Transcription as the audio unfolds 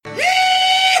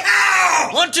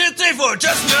1, 2, 3, 4.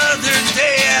 Just another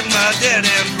day at my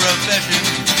dead-end profession.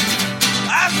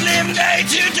 I've lived day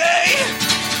to day.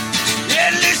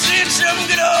 Yeah, listening to some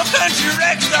good old country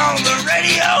records on the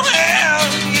radio.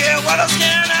 And yeah, what else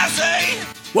can I say?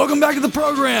 Welcome back to the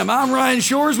program. I'm Ryan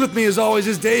Shores. With me, as always,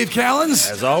 is Dave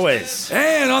Callens. As always.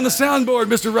 And on the soundboard,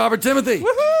 Mr. Robert Timothy.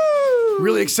 Woohoo!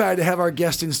 Really excited to have our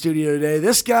guest in studio today.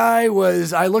 This guy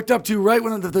I looked up to right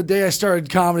when the day I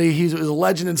started comedy. He was a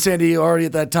legend in San Diego already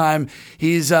at that time.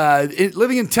 He's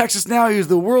living in Texas now. He was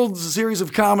the World Series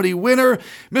of Comedy winner,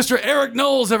 Mr. Erik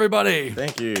Knowles, everybody.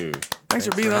 Thank you. Thanks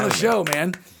for being on the show,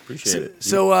 man. Appreciate it.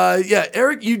 So,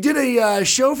 Erik, you did a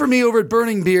show for me over at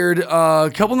Burning Beard a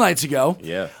couple nights ago.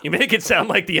 Yeah. You make it sound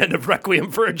like the end of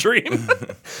Requiem for a Dream.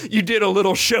 You did a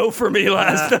little show for me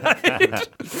last night.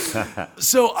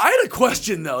 So I had a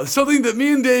question, though. Something that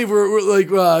me and Dave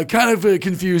were kind of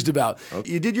confused about.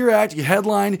 Okay. You did your act, you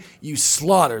headlined, you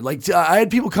slaughtered. I had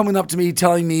people coming up to me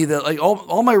telling me that,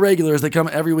 all my regulars that come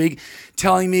every week,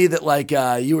 telling me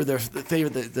that, you were their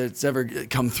favorite that's ever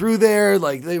come through there.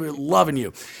 They were loving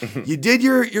you. You did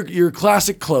your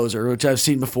classic closer, which I've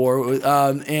seen before,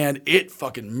 and it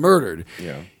fucking murdered.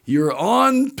 Yeah. You're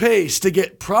on pace to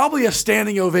get probably a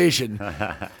standing ovation.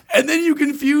 And then you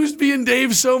confused me and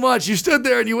Dave so much. You stood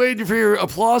there and you waited for your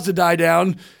applause to die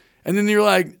down. And then you're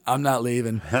like, I'm not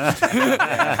leaving. And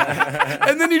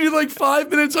then you did 5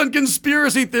 minutes on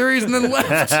conspiracy theories and then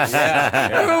left.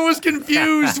 Everyone was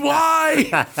confused. Why?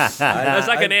 That's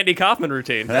like an Andy Kaufman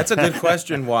routine. That's a good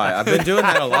question. Why? I've been doing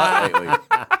that a lot lately.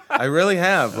 I really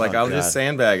have. I'll just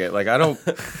sandbag it.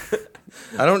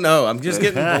 I don't know. I'm just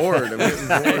getting bored.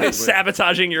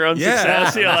 Sabotaging your own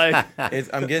success. You're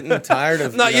I'm getting tired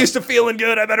of... I'm not used to feeling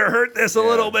good. I better hurt this a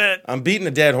little bit. I'm beating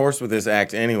a dead horse with this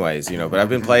act anyways, but I've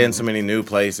been playing so many new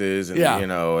places and,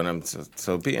 and I'm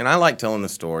and I like telling the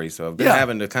story, so I've been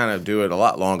having to kind of do it a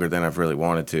lot longer than I've really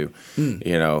wanted to,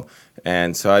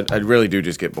 and so I really do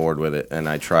just get bored with it, and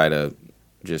I try to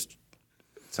just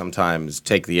sometimes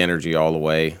take the energy all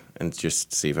away and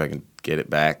just see if I can get it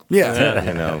back.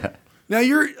 Yeah. Now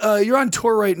you're on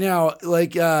tour right now.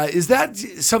 Is that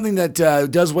something that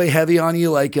does weigh heavy on you?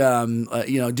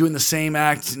 Doing the same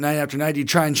act night after night. Do you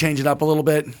try and change it up a little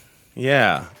bit?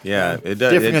 Yeah. It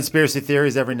does. Different conspiracy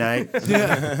theories every night.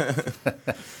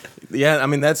 Yeah. I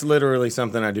mean, that's literally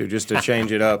something I do just to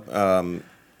change it up.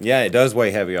 Yeah, it does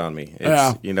weigh heavy on me.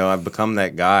 I've become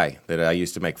that guy that I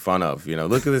used to make fun of.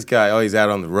 Look at this guy. Oh, he's out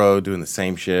on the road doing the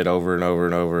same shit over and over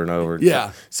and over and over.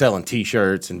 Yeah. Selling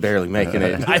T-shirts and barely making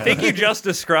it. I think you just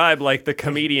described the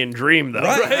comedian dream, though.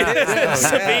 Right?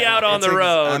 To be out on the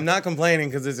road. I'm not complaining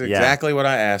because it's exactly what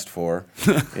I asked for.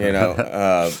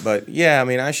 But yeah, I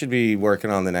mean, I should be working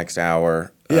on the next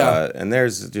hour. And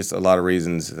there's just a lot of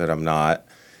reasons that I'm not.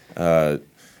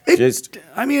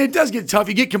 It does get tough.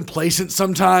 You get complacent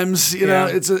sometimes. You know,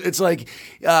 it's like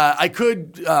I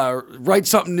could write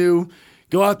something new,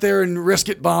 go out there and risk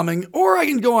it bombing, or I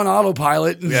can go on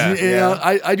autopilot. And,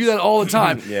 I do that all the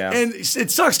time. And it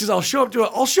sucks because I'll show up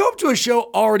to a show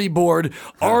already bored,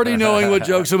 already knowing what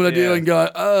jokes I'm going to do, and go,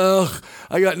 ugh,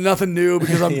 I got nothing new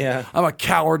because I'm a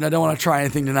coward and I don't want to try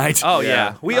anything tonight. Oh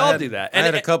yeah, we all do that. I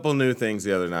had a couple new things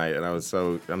the other night, and I'm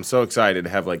so excited to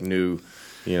have new.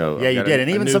 You did, and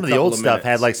even some of the old stuff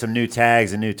had some new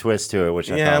tags and new twists to it,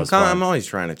 which I thought was fun. I'm always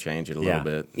trying to change it a little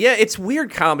bit. Yeah, it's weird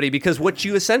comedy because what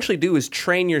you essentially do is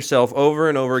train yourself over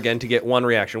and over again to get one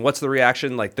reaction. What's the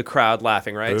reaction? The crowd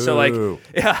laughing, right? Ooh. So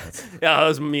that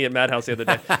was me at Madhouse the other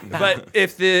day. But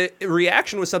if the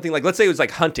reaction was something let's say it was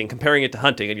hunting, comparing it to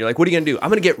hunting, and you're like, what are you gonna do? I'm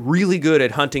gonna get really good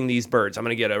at hunting these birds. I'm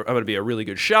gonna be a really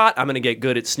good shot. I'm gonna get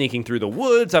good at sneaking through the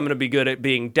woods. I'm gonna be good at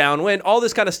being downwind. All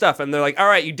this kind of stuff. And they're like, all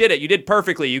right, you did it. You did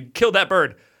perfectly. You killed that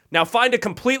bird. Now find a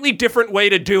completely different way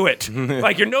to do it.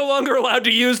 You're no longer allowed to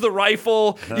use the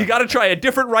rifle. You got to try a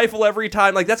different rifle every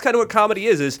time. That's kind of what comedy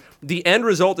is the end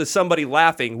result is somebody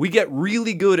laughing. We get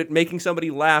really good at making somebody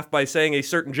laugh by saying a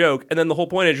certain joke, and then the whole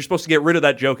point is you're supposed to get rid of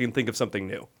that joke and think of something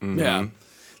new. Mm-hmm. Yeah.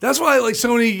 That's why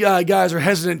so many guys are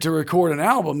hesitant to record an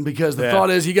album because the thought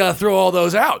is you got to throw all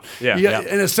those out. And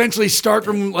essentially start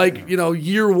from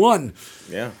year one.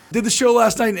 Yeah. Did the show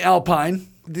last night in Alpine.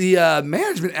 The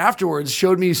management afterwards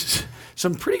showed me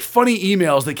some pretty funny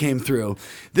emails that came through.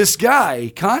 This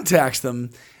guy contacts them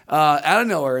out of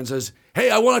nowhere and says, "Hey,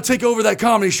 I want to take over that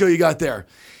comedy show you got there."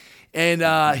 And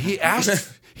he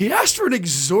asked for an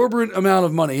exorbitant amount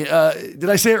of money. Did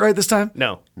I say it right this time?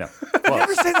 No. I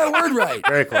never say that word right.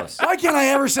 Very close. Why can't I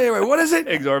ever say it right? What is it?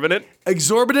 Exorbitant.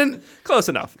 Exorbitant? Close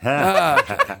enough.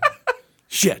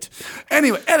 Shit.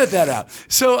 Anyway, edit that out.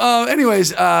 So,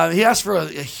 he asked for a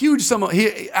huge sum.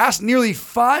 He asked nearly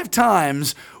 5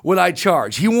 times what I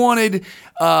charge. He wanted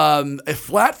a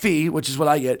flat fee, which is what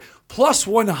I get, plus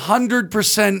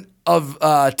 100%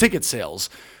 of ticket sales.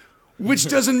 Which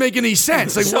doesn't make any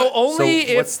sense. Like,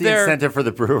 what's the incentive for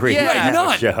the brewery? Yeah,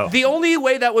 none. Show? The only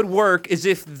way that would work is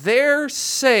if their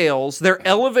sales, their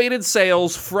elevated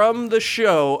sales from the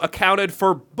show accounted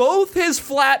for both his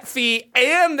flat fee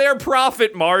and their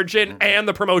profit margin and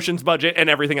the promotions budget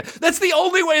and everything. That's the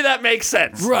only way that makes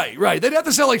sense. Right. They'd have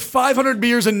to sell like 500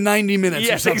 beers in 90 minutes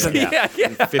or something. Yeah.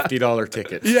 $50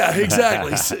 tickets. Yeah,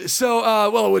 exactly. So,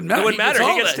 it wouldn't matter. It wouldn't matter.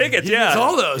 He gets tickets, He gets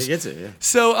all those. He gets it, yeah.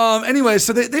 So,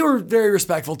 so they were very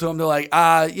respectful to him. They're like,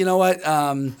 you know what?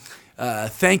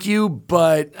 Thank you,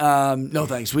 but no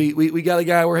thanks. We got a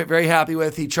guy we're very happy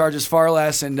with. He charges far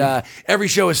less, and every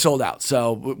show is sold out.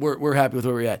 So we're happy with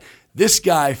where we're at. This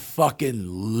guy fucking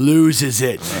loses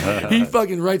it. He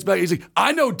fucking writes back. He's like,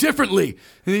 I know differently.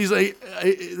 And he's like,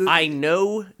 I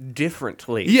know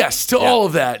differently. Yes, to all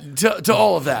of that. To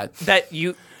all of that.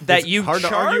 That you hard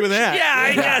charge? to argue with that. Yeah,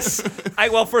 I guess.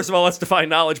 Well, first of all, let's define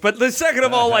knowledge. But the second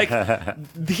of all, like,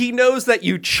 he knows that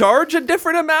you charge a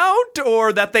different amount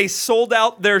or that they sold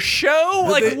out their show.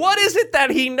 Like, what is it that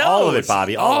he knows? All of it,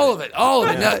 Bobby. All of it.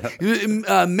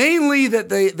 Now, mainly that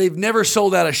they've never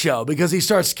sold out a show because he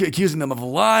starts accusing them of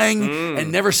lying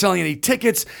and never selling any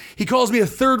tickets. He calls me a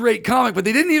third-rate comic, but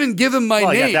they didn't even give him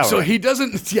my name, so he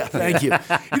doesn't. Yeah, thank you.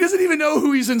 He doesn't even know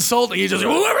who he's insulting. He's just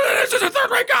whoever that is a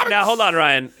third-rate comic. Now, hold on,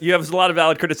 Ryan. You have a lot of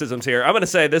valid criticisms here. I'm going to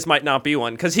say this might not be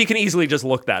one because he can easily just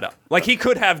look that up. Like, he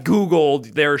could have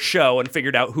Googled their show and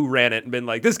figured out who ran it and been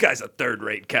like, this guy's a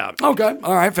third-rate comic. Okay.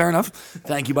 All right. Fair enough.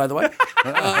 Thank you, by the way.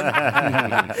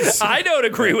 I don't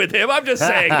agree with him. I'm just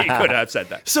saying he could have said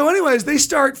that. So anyways, they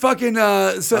start fucking...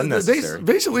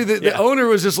 basically, the owner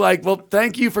was just like, well,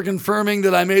 thank you for confirming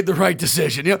that I made the right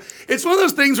decision. You know, it's one of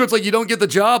those things where it's like you don't get the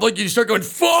job, like you start going,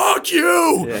 fuck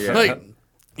you! Yeah. Like...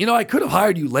 You know, I could have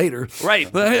hired you later.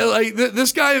 Right. Like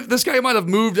this guy might have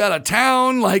moved out of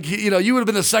town. Like, you know, you would have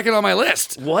been the second on my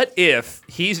list. What if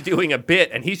he's doing a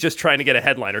bit and he's just trying to get a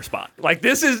headliner spot? Like,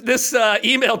 this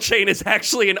email chain is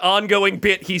actually an ongoing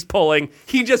bit he's pulling.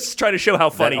 He just trying to show how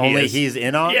funny he is. Only he's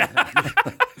in on? Yeah.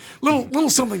 Little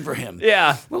something for him.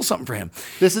 Yeah. Little something for him.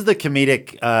 This is the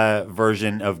comedic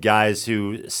version of guys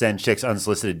who send chicks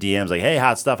unsolicited DMs like, hey,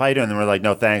 hot stuff, how you doing? And we're like,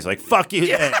 no thanks. Like, fuck you.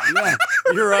 Yeah.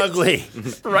 You're ugly.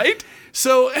 Right?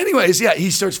 So anyways,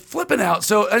 he starts flipping out.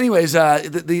 So anyways,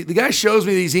 the guy shows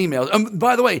me these emails.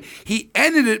 By the way, he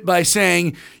ended it by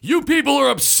saying, you people are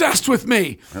obsessed with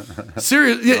me.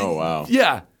 Seriously. Oh, wow.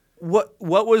 Yeah. What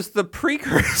was the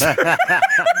precursor?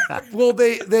 Well,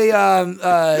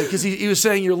 because he was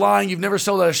saying you're lying, you've never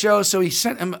sold out a show, so he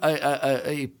sent him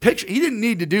a picture. He didn't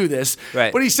need to do this,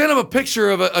 right? But he sent him a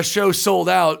picture of a show sold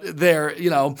out there, in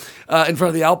front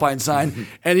of the Alpine sign,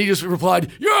 and he just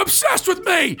replied, "You're obsessed with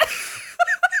me."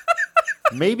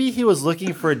 Maybe he was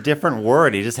looking for a different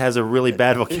word. He just has a really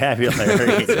bad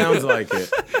vocabulary. Sounds like it.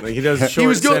 Like he does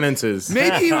short sentences.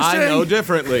 Maybe he was saying, I know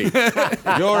differently.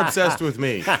 You're obsessed with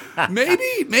me.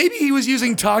 Maybe he was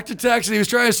using talk to text and he was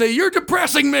trying to say, you're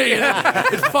depressing me.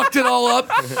 It fucked it all up.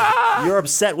 You're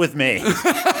upset with me.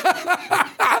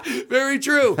 Very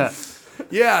true.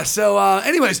 Yeah. So,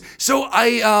 anyways,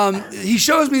 he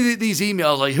shows me these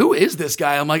emails. Like, who is this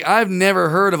guy? I'm like, I've never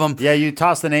heard of him. Yeah, you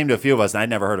tossed the name to a few of us, and I'd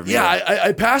never heard of him. Yeah,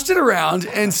 I passed it around,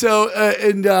 and so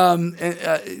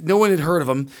no one had heard of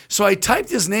him. So I typed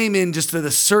his name in just to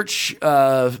the search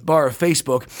bar of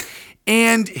Facebook.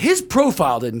 And his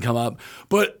profile didn't come up,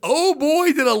 but oh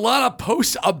boy, did a lot of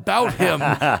posts about him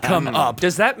come up.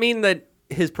 Does that mean that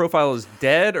his profile is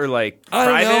dead or like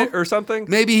private or something?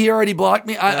 Maybe he already blocked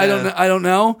me. I don't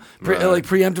know. Like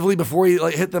preemptively before he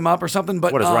hit them up or something.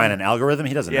 But what is Ryan, an algorithm?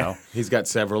 He doesn't know. He's got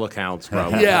several accounts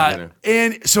probably. Yeah,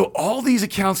 and so all these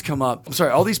accounts come up. I'm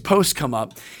sorry, all these posts come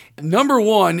up. Number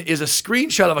one is a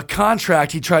screenshot of a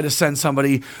contract he tried to send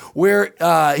somebody where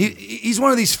he's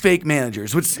one of these fake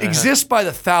managers, which exists by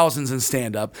the thousands in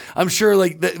stand-up. I'm sure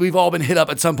like that we've all been hit up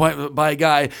at some point by a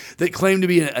guy that claimed to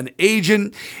be an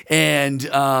agent and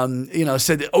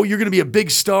said that, oh, you're going to be a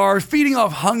big star, feeding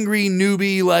off hungry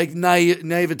newbie like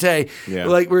naivete,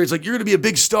 like where it's like you're going to be a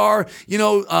big star.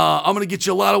 I'm going to get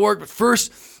you a lot of work, but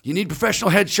first You need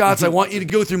professional headshots. I want you to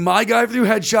go through my guide through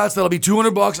headshots. That'll be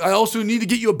 $200. I also need to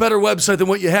get you a better website than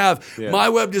what you have. Yeah. My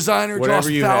web designer costs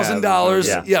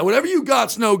 $1,000. Yeah, whatever you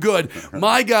got's no good.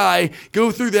 My guy,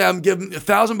 go through them, give him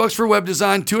 $1,000 for web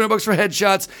design, $200 for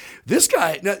headshots. This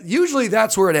guy, now, usually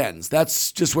that's where it ends.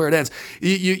 That's just where it ends.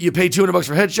 You pay $200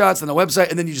 for headshots and a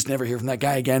website, and then you just never hear from that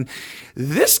guy again.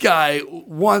 This guy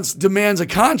demands a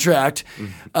contract,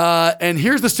 and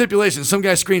here's the stipulation. Some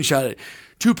guy screenshot it.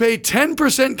 To pay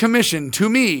 10% commission to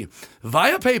me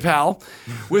via PayPal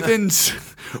within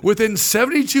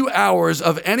 72 hours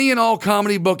of any and all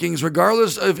comedy bookings,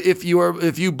 regardless of if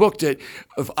you booked it,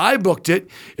 if I booked it,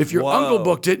 if your uncle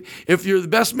booked it, if you're the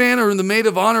best man or the maid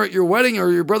of honor at your wedding,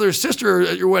 or your brother or sister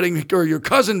at your wedding, or your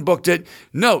cousin booked it.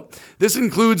 Note, this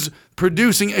includes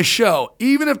producing a show.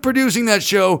 Even if producing that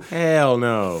show, hell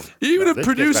no. Even if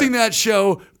producing that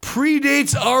show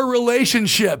predates our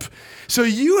relationship. So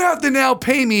you have to now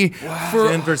pay me for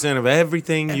 10% of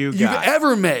everything you've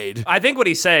ever made. I think what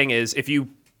he's saying is if you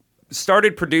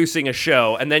started producing a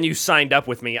show and then you signed up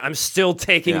with me, I'm still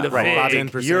taking the right.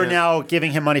 You're now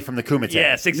giving him money from the Kumite.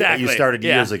 Yes, exactly. That you started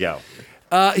years ago.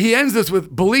 He ends this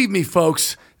with, believe me,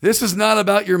 folks, this is not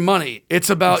about your money. It's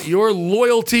about your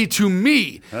loyalty to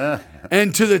me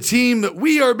and to the team that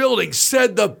we are building,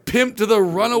 said the pimp to the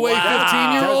runaway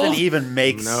 15-year-old. Doesn't even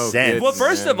make sense. Well,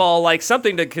 first of all, like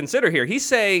something to consider here. He's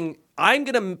saying, I'm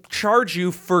going to charge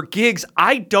you for gigs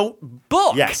I don't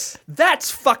book. Yes.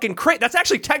 That's fucking crazy. That's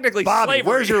actually technically Bobby, slavery.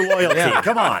 where's your loyalty?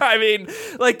 Come on. I mean,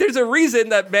 like, there's a reason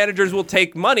that managers will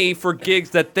take money for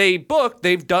gigs that they book.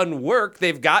 They've done work.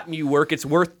 They've gotten you work. It's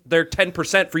worth their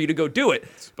 10% for you to go do it.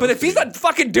 But if he's not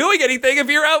fucking doing anything, if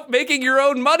you're out making your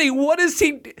own money, what is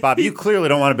he? Bobby, you clearly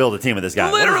don't want to build a team with this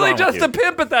guy. Literally just a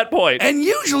pimp at that point. And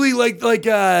usually,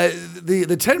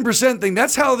 the 10% thing,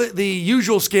 that's how the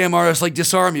usual scam artists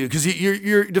disarm you, because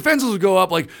your defenses will go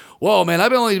up like, whoa, man,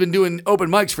 I've only been doing open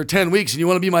mics for 10 weeks and you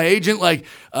want to be my agent? Like,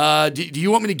 do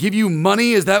you want me to give you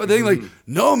money? Is that the thing? Like,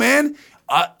 no, man.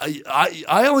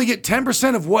 I only get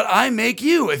 10% of what I make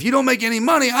you. If you don't make any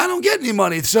money, I don't get any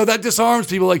money. So that disarms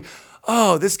people like,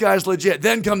 oh, this guy's legit.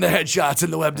 Then come the headshots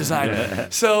and the web design.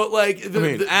 So,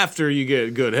 after you get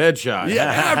a good headshot. Yeah,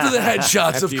 after the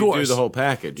headshots, after of you course. do the whole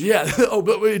package. Yeah. Oh,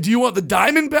 but wait, do you want the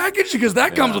diamond package? Because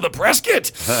that comes with a press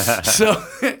kit. So,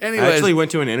 anyways. I actually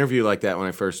went to an interview like that when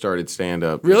I first started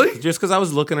stand-up. Really? Just because I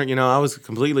was looking at, I was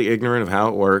completely ignorant of how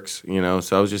it works, so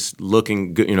I was just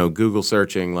looking, Google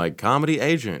searching, comedy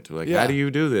agent. How do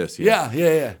you do this?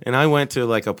 Yeah. And I went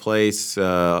to, a place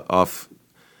off...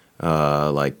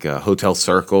 Hotel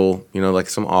Circle,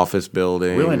 some office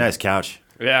building. Really nice couch.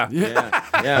 Yeah,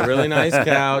 really nice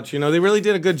couch. They really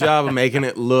did a good job of making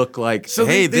it look like, so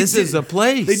hey, this is a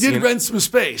place. They did rent some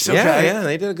space, okay? Yeah,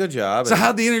 they did a good job. So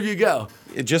how'd the interview go?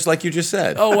 Just like you just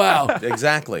said. Oh, wow.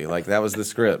 Exactly. That was the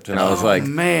script. And I was like,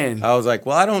 man. I was like,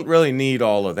 well, I don't really need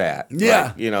all of that.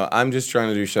 Yeah. I'm just trying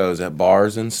to do shows at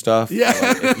bars and stuff. Yeah.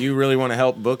 If you really want to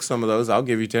help book some of those, I'll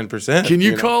give you 10%. Can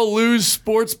you call Lou's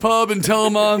Sports Pub and tell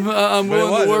them I'm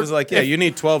willing to work? It was like, you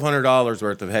need $1,200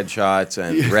 worth of headshots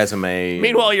and resume.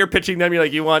 Meanwhile, you're pitching them. You're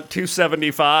like, you want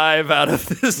 $275 out of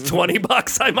this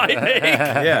 $20 I might make.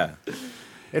 Yeah.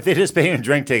 If they just pay you in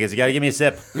drink tickets, you got to give me a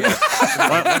sip.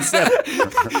 one sip.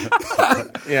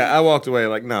 Yeah, I walked away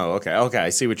like, no, okay, I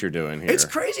see what you're doing here. It's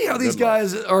crazy how these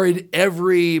guys are in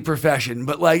every profession,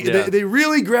 but they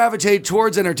really gravitate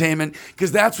towards entertainment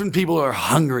because that's when people are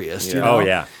hungriest. Oh,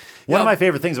 yeah. One of my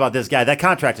favorite things about this guy, that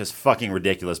contract is fucking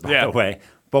ridiculous, by the way.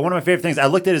 But one of my favorite things, I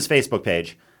looked at his Facebook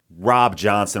page, Rob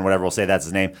Johnson, whatever we'll say that's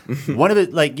his name. One of it,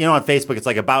 on Facebook, it's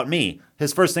about me.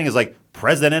 His first thing is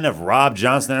president of Rob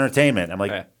Johnson Entertainment. I'm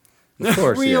like, of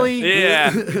course, really? Yeah.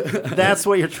 That's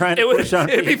what you're trying to push on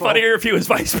It'd people? be funnier if he was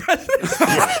vice president.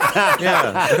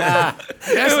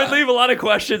 It would leave a lot of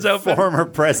questions open. Former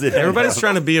president. Everybody's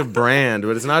trying to be a brand,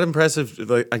 but it's not impressive.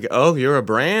 You're a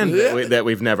brand that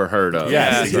we've never heard of.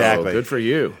 Yes, exactly. Good for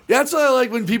you. That's what I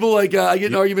like when people I get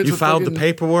in arguments You with filed the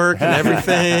paperwork and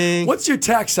everything. What's your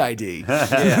tax ID?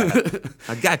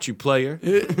 I got you, player.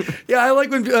 Yeah, I like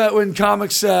when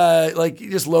comics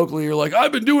just locally are like,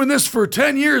 I've been doing this for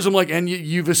 10 years. I'm like, and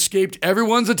you've escaped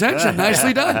everyone's attention.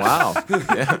 Nicely done. Wow.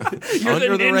 You're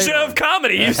the ninja of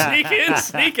comedy. You sneak in,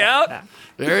 sneak out.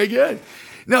 Very good.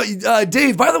 No,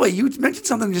 Dave, by the way, you mentioned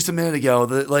something just a minute ago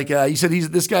that you said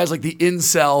this guy's like the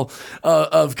incel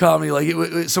of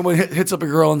comedy. Someone hits up a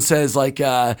girl and says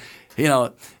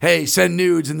hey, send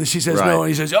nudes. And then she says no. And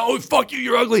he says, oh, fuck you,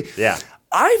 you're ugly. Yeah.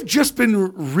 I've just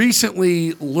been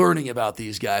recently learning about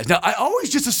these guys. Now, I always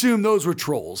just assumed those were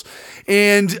trolls.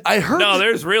 And I heard... No,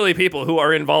 there's really people who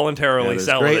are involuntarily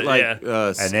celibate. Great,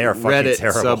 and they are fucking Reddit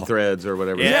terrible. subthreads or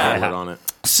whatever Yeah. they call it on it.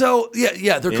 So,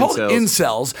 they're called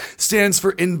incels. Stands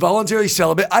for involuntary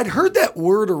celibate. I'd heard that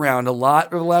word around a lot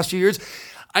over the last few years.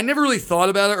 I never really thought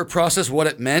about it or processed what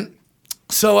it meant.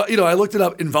 So, I looked it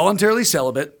up, involuntarily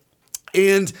celibate.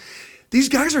 And these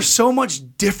guys are so much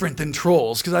different than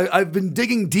trolls because I've been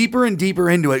digging deeper and deeper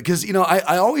into it because,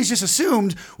 I always just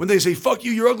assumed when they say, fuck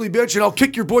you ugly bitch, and I'll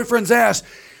kick your boyfriend's ass.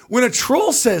 When a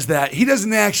troll says that, he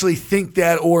doesn't actually think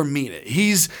that or mean it.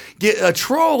 A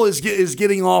troll is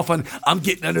getting off on, I'm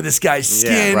getting under this guy's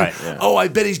skin. Yeah, right, yeah. Oh, I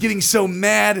bet he's getting so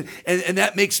mad, and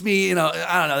that makes me,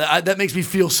 I don't know, that makes me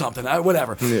feel something,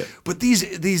 whatever. Yeah. But these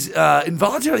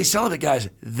involuntarily celibate guys,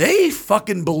 they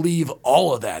fucking believe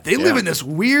all of that. They live in this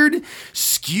weird,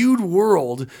 skewed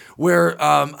world where,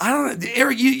 I don't know,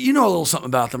 Eric, you know a little something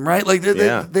about them, right? Like they've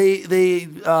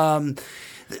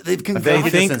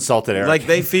just insulted Eric. Like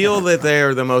they feel that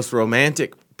they're the most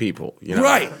romantic people.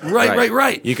 Right.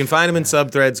 You can find them in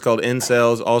subthreads called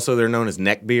incels. Also, they're known as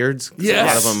neckbeards. Yes. A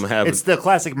lot of them have. It's the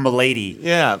classic milady.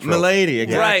 Yeah, milady,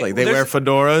 exactly. Right. They wear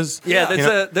fedoras.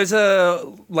 Yeah, there's a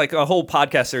whole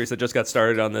podcast series that just got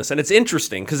started on this, and it's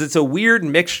interesting because it's a weird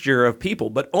mixture of people,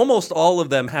 but almost all of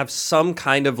them have some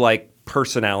kind of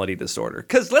personality disorder.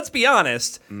 Because let's be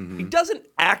honest, it doesn't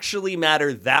actually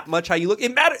matter that much how you look.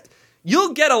 It matters.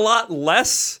 You'll get a lot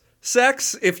less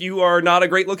sex if you are not a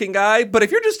great-looking guy, but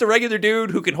if you're just a regular dude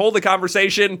who can hold a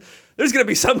conversation, there's going to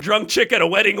be some drunk chick at a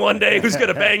wedding one day who's going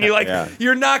to bang you.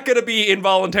 You're not going to be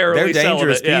involuntarily They're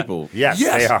dangerous celibate. people. Yes,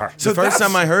 they are. So the first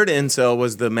time I heard incel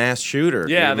was the mass shooter.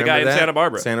 Yeah, the guy in Santa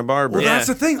Barbara. Well, that's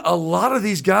the thing. A lot of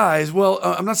these guys,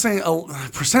 I'm not saying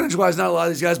percentage-wise not a lot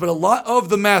of these guys, but a lot of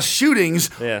the mass shootings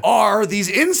are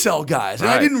these incel guys. And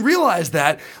I didn't realize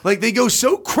that. They go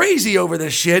so crazy over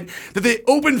this shit that they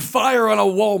open fire on a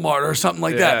Walmart or something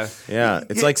like that. Yeah,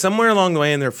 it's like somewhere along the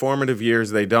way in their formative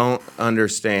years, they don't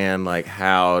understand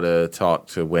how to talk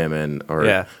to women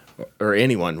or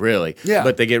anyone really. Yeah.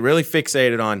 But they get really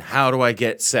fixated on how do I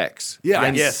get sex? Yeah.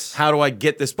 And how do I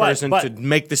get this person to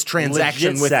make this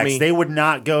transaction with me? They would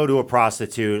not go to a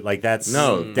prostitute. That's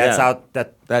not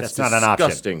an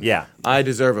option. Yeah. I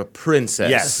deserve a princess.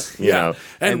 Yes. You know.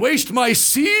 And waste my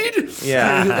seed?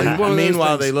 Yeah.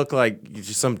 Meanwhile, they look like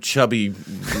just some chubby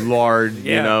lard,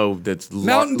 that's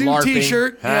Mountain Dew LARPing.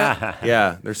 T-shirt.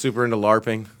 Yeah. They're super into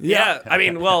LARPing. Yeah. I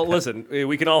mean, listen,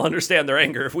 we can all understand their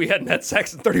anger. If we hadn't had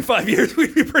sex in 35 years,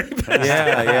 we'd be pretty pissed.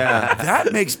 Yeah.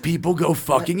 That makes people go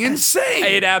fucking insane.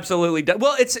 It absolutely does.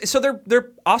 Well, they're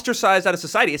ostracized out of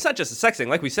society. It's not just a sex thing.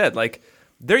 Like we said,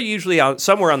 they're usually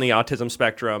somewhere on the autism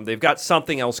spectrum. They've got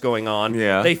something else going on.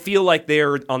 Yeah. They feel like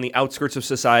they're on the outskirts of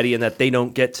society and that they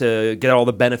don't get to get all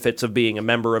the benefits of being a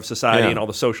member of society and all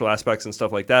the social aspects and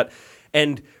stuff like that.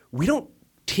 And we don't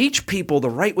teach people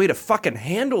the right way to fucking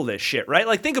handle this shit,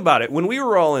 right? Think about it. When we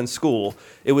were all in school,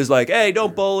 it was hey,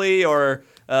 don't bully, or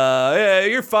yeah,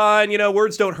 you're fine,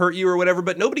 words don't hurt you or whatever,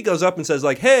 but nobody goes up and says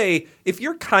hey, if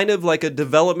you're kind of a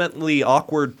developmentally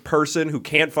awkward person who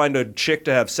can't find a chick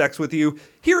to have sex with you,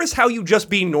 here is how you just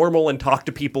be normal and talk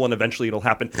to people and eventually it'll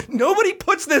happen. Nobody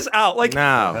puts this out.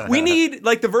 No. We need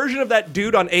the version of that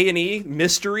dude on A&E,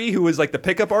 Mystery, who was the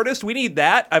pickup artist. We need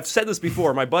that. I've said this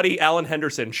before. My buddy Alan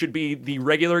Henderson should be the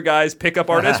regular guy's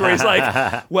pickup artist where he's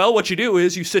well, what you do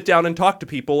is you sit down and talk to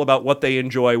people about what they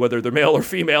enjoy, whether they're male or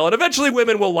female, and eventually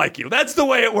women will like you. That's the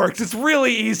way it works. It's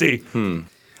really easy.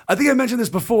 I think I mentioned this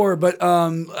before, but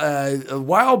a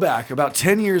while back, about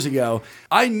 10 years ago,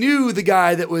 I knew the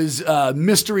guy that was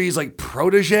Mystery's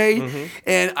protege,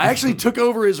 and I actually took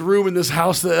over his room in this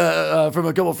house from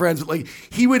a couple of friends. But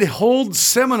he would hold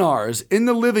seminars in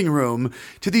the living room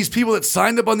to these people that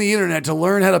signed up on the internet to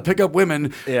learn how to pick up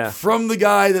women from the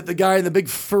guy in the big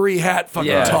furry hat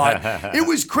fucking taught. It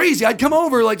was crazy. I'd come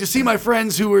over to see my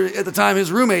friends who were at the time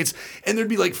his roommates, and there'd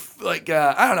be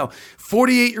I don't know,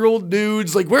 48-year-old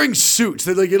dudes wearing suits.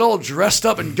 They'd get all dressed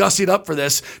up and gussied up for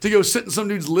this to go sit in some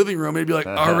dude's living room and he'd be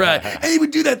all right. And he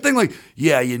would do that thing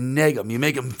you neg them, you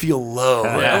make them feel low.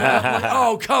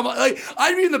 Oh, come on.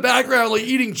 I'd be in the background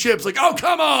eating chips oh,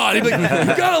 come on. He'd be you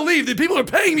gotta leave. The people are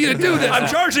paying me to do this. I'm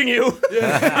charging you.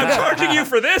 I'm charging you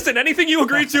for this and anything you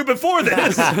agreed to before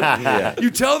this.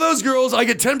 You tell those girls I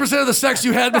get 10% of the sex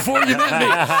you had before you met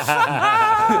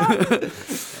me.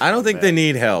 I don't think they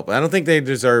need help. I don't think they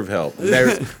deserve help.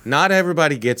 Not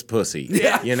everybody gets pussy.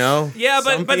 Yeah. You know? Yeah,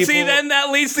 but see, then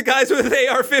that leads to guys with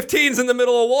AR-15s in the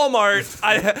middle of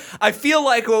Walmart. I feel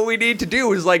like what we need to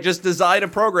do is like just design a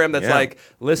program that's like,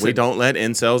 listen. We don't let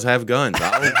incels have guns.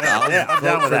 I'll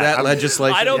vote for that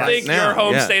legislation. I don't think your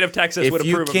home state of Texas would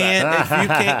approve of that. If you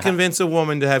can't convince a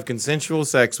woman to have consensual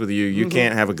sex with you, you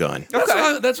can't have a gun.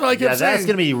 That's what I kept saying. That's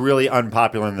going to be really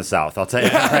unpopular in the South, I'll tell you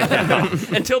that right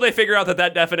now. Until they figure out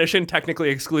that definition technically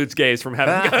excludes gays from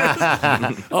having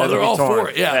guns. Oh, they're all for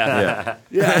it. Yeah.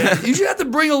 You should have to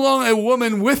bring along a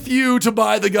woman with you to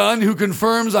buy the gun who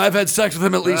confirms I've had sex with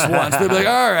him at least once. They'd be like,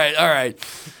 all right.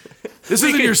 This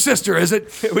isn't your sister, is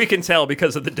it? We can tell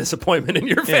because of the disappointment in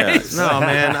your face. No,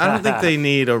 man, I don't think they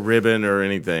need a ribbon or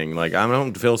anything. Like, I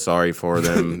don't feel sorry for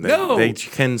them. No. They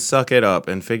can suck it up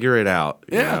and figure it out.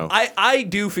 You know? I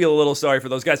do feel a little sorry for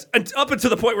those guys. Up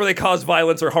until the point where they cause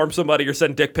violence or harm somebody or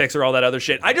send dick pics or all that other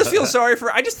shit. I just feel sorry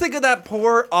for... I just think of that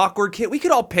poor, awkward kid. We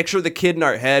could all picture the kid in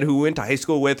our head who we went to high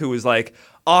school with who was like...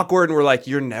 awkward, and we're like,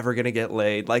 you're never gonna get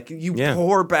laid. Like, you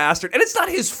poor bastard. And it's not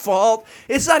his fault.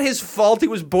 It's not his fault he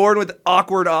was born with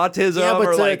awkward autism. Yeah,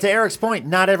 but or to Eric's point,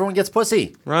 not everyone gets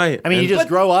pussy. Right. I mean, you just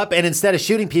grow up, and instead of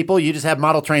shooting people, you just have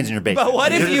model trains in your basement. But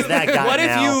what if You're you just that guy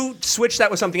now. you switch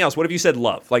that with something else? What if you said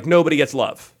love? Like, nobody gets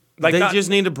love. Like, They just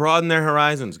need to broaden their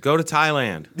horizons. Go to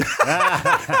Thailand.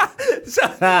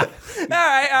 all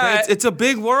right. It's a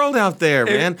big world out there,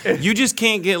 man. You just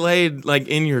can't get laid like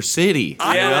in your city.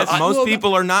 Most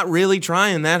people are not really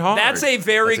trying that hard. That's a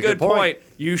very good point.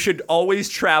 You should always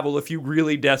travel if you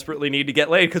really desperately need to get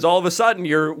laid, because all of a sudden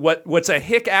you're what's a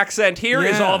hick accent here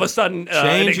is all of a sudden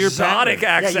an exotic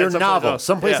accent. Yeah, you're novel.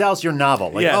 Someplace else you're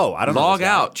novel. Like, I don't know. Log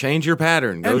out. Change your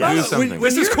pattern. Go do something.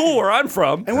 This is cool where I'm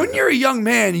from. And when you're a young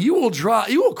man, you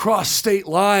will cross state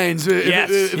lines if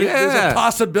there's a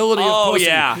possibility of pussy.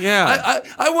 Yeah.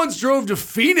 I once drove to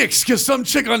Phoenix because some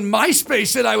chick on MySpace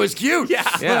said I was cute.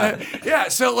 Yeah.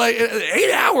 So like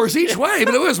 8 hours each way,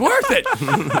 but it was worth it.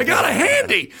 I got a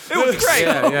handy. It was great.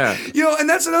 Yeah. You know, and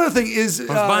that's another thing is I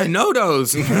was buying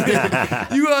no-dos.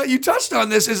 you touched on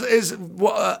this is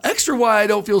extra why I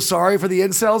don't feel sorry for the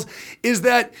incels is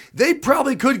that they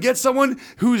probably could get someone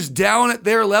who's down at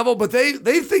their level, but they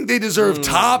think they deserve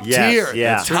top tier.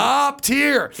 Yeah. Top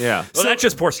tier. Yeah. Well, that's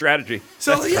just poor strategy.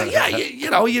 So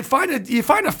you find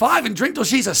a 5 and drink till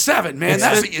she's a 7, man.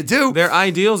 That's what you do. Their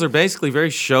ideals are basically very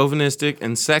chauvinistic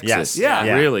and sexist. Yes.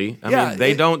 Yeah. Really. I mean,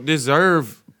 they don't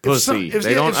deserve pussy.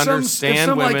 They don't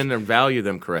understand women and value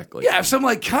them correctly. Yeah, if some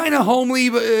like kind of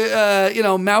homely,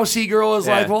 mousy girl is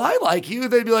like, well, I like you,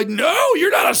 they'd be like, no,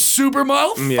 you're not a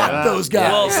supermodel. Fuck those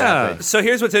guys. Well, so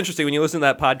here's what's interesting. When you listen to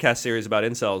that podcast series about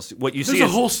incels, what you see There's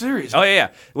is a whole series. Oh, yeah.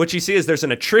 What you see is there's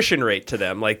an attrition rate to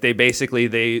them. Like, they basically,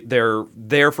 they're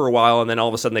there for a while, and then all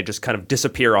of a sudden they just kind of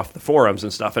disappear off the forums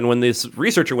and stuff. And when this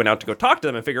researcher went out to go talk to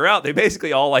them and figure out, they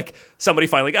basically all, like, somebody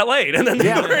finally got laid, and then they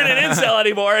weren't an incel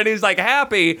anymore, and he's, like,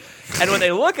 happy. And when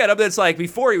they look at him, it's like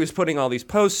before he was putting all these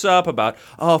posts up about,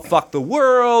 oh, fuck the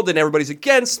world, and everybody's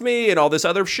against me, and all this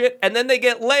other shit. And then they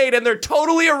get laid, and they're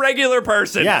totally a regular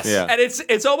person. Yes. Yeah. And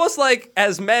it's almost like,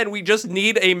 as men, we just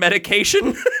need a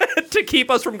medication to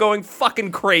keep us from going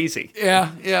fucking crazy.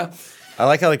 Yeah. I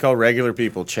like how they call regular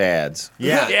people Chads.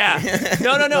 Yeah.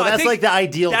 No. No, that's like the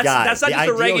ideal guy. That's not just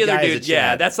a regular dude.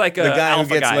 Yeah, that's like The guy who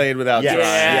gets laid without trying.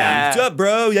 Yeah. What's up,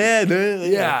 bro? Yeah.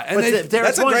 And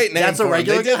That's a great name. That's a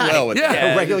regular They did guy. well with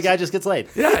that. A regular guy just gets laid.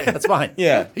 Yeah. That's fine.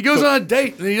 Yeah. he goes on a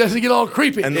date and he doesn't get all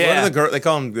creepy. And what are the girls? They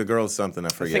call them the girls something. I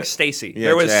forget. I think Stacy.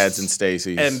 Yeah, Chads and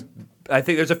Stacy's. And I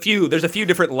think there's a few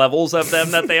different levels of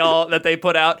them that they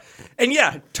put out. And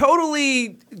yeah,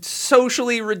 totally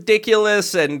socially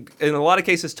ridiculous and in a lot of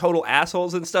cases total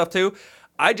assholes and stuff too.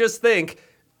 I just think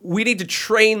we need to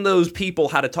train those people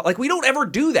how to talk. Like, we don't ever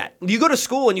do that. You go to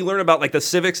school and you learn about like the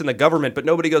civics and the government, but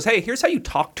nobody goes, hey, here's how you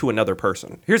talk to another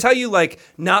person. Here's how you like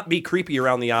not be creepy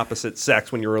around the opposite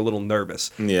sex when you're a little nervous.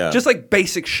 Yeah. Just like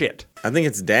basic shit. I think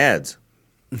it's dads.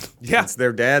 Yeah. It's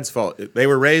their dad's fault. They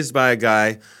were raised by a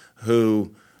guy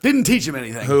who Didn't teach him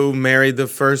anything. Who married the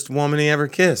first woman he ever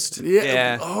kissed.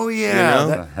 Yeah. Oh, yeah. You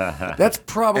know? That's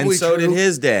probably and so true. did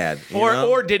his dad.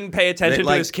 Or didn't pay attention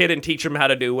to his kid and teach him how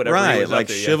to do whatever he was like up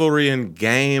to. chivalry and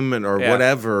game or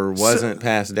whatever wasn't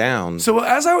passed down. So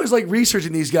as I was like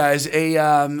researching these guys,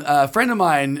 a friend of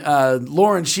mine,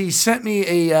 Lauren, she sent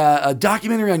me a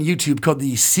documentary on YouTube called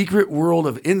The Secret World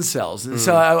of Incels. And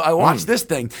so I watched this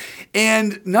thing.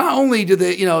 And not only do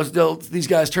they, these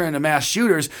guys turn into mass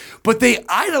shooters, but they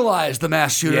idolize the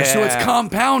mass shooter. So it's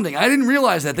compounding. I didn't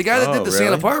realize that. The guy that did the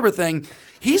Santa Barbara thing,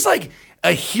 he's like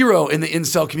a hero in the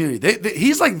incel community.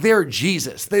 He's like their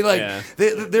Jesus.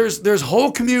 There's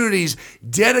whole communities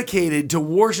dedicated to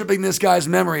worshiping this guy's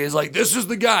memory. Is like, this is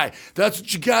the guy. That's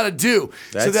what you got to do.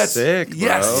 That's sick, bro.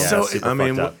 Yes. So I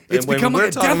mean, it's when become we're like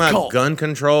a talking death about cult. gun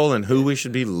control and who we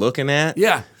should be looking at.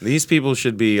 Yeah. These people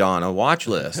should be on a watch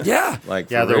list. Yeah. Like,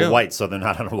 yeah, for they're real. white, so they're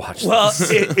not on a watch Well,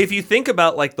 list. if you think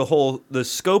about like the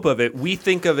scope of it, we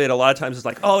think of it a lot of times as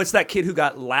like, oh, it's that kid who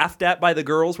got laughed at by the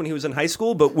girls when he was in high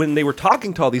school. But when they were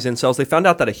talking to all these incels, they found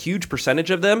out that a huge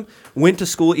percentage of them went to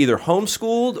school either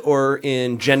homeschooled or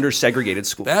in gender segregated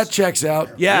schools. That checks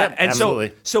out. Yeah, Yep, and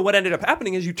absolutely. so what ended up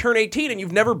happening is you turn 18 and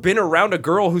you've never been around a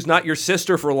girl who's not your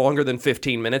sister for longer than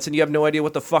 15 minutes, and you have no idea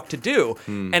what the fuck to do.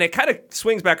 And it kind of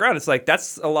swings back around. It's like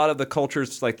that's a lot of the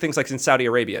cultures, like things like in Saudi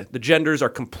Arabia, the genders are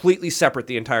completely separate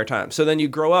the entire time. So then you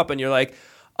grow up and you're like,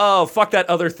 oh, fuck that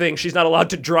other thing. She's not allowed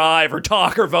to drive or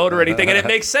talk or vote or anything. And it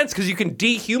makes sense because you can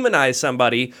dehumanize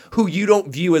somebody who you don't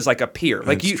view as like a peer.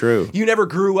 Like That's true. You never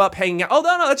grew up hanging out. Oh,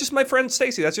 no, that's just my friend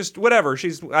Stacy. That's just whatever.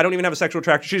 I don't even have a sexual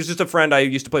attraction. She's just a friend I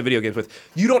used to play video games with.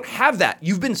 You don't have that.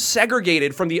 You've been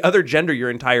segregated from the other gender your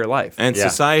entire life. And Yeah.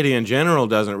 society in general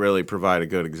doesn't really provide a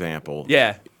good example.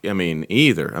 Yeah. I mean,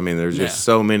 either. I mean, there's just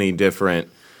so many different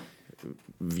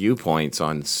viewpoints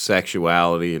on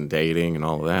sexuality and dating and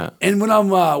all of that. And when I'm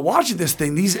watching this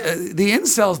thing, the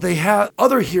incels, they have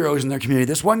other heroes in their community.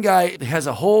 This one guy has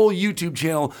a whole YouTube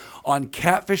channel on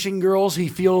catfishing girls he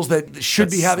feels that should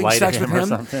be having sex with him or him.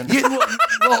 something? Yeah,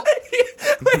 well,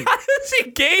 Wait, how does he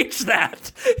gauge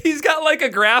that? He's got like a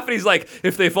graph and he's like,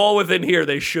 if they fall within here,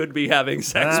 they should be having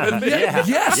sex with me. Yeah.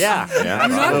 yes.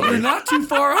 Yeah. You're not too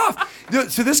far off.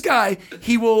 So this guy,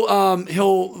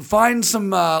 he'll find some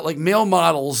like male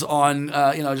models on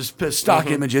just stock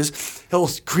images. He'll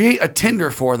create a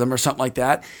Tinder for them or something like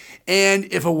that. And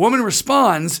if a woman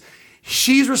responds,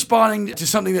 she's responding to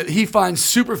something that he finds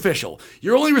superficial.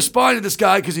 You're only responding to this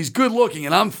guy because he's good looking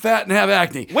and I'm fat and have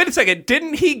acne. Wait a second.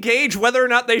 Didn't he gauge whether or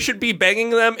not they should be banging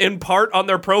them in part on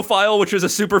their profile, which is a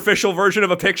superficial version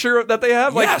of a picture that they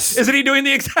have? Like, Yes. Isn't he doing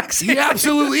the exact same He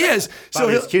absolutely is. So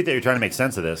it's cute that you're trying to make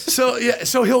sense of this. So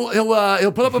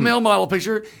he'll put up a male model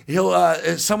picture.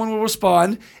 Someone will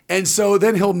respond, and so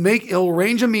then he'll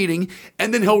arrange a meeting,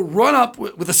 and then he'll run up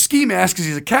with a ski mask because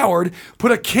he's a coward,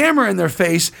 put a camera in their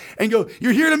face, and go,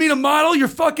 "You're here to meet a model? You're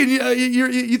fucking.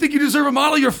 You think you deserve a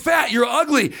model? You're fat. You're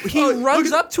ugly." He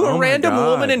runs up to a random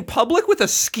woman in public with a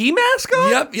ski mask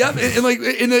on? Yep. And like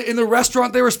in the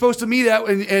restaurant they were supposed to meet at,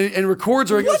 and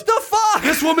records her. And What goes, the fuck?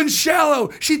 This woman's shallow.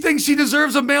 She thinks she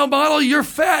deserves a male model. You're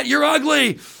fat. You're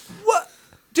ugly. What?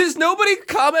 Does nobody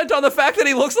comment on the fact that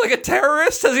he looks like a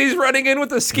terrorist as he's running in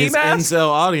with a ski His mask? incel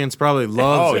audience probably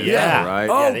loves it. yeah. Right?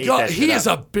 Oh, they eat God, that he shit is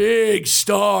a big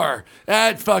star.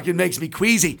 That fucking makes me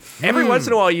queasy. Every once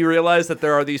in a while, you realize that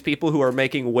there are these people who are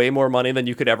making way more money than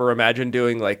you could ever imagine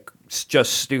doing, like,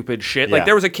 just stupid shit. Like, Yeah.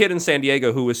 there was a kid in San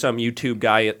Diego who was some YouTube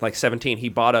guy at, like, 17. He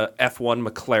bought a F1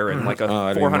 McLaren, like a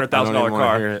 $400,000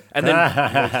 car, and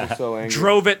then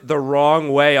drove it the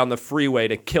wrong way on the freeway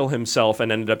to kill himself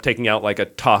and ended up taking out, like, a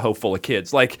Tahoe full of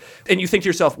kids. Like, and you think to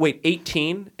yourself, wait,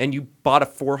 18, and you bought a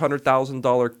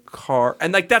 $400,000 car?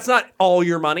 And, like, that's not all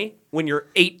your money when you're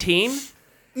 18?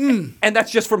 And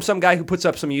that's just from some guy who puts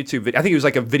up some YouTube video. I think he was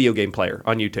like a video game player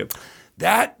on YouTube.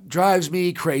 That drives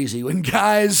me crazy when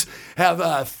guys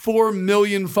have 4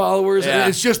 million followers Yeah. and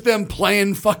it's just them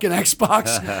playing fucking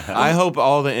Xbox. I hope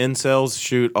all the incels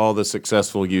shoot all the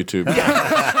successful YouTube.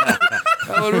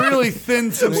 That would really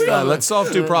thin some stuff. Let's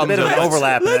solve two A problems. bit of at an once.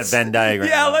 overlap in that Venn diagram.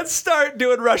 Yeah, let's start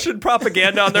doing Russian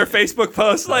propaganda on their Facebook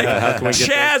posts. Like, can we get those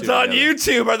Chads two on together?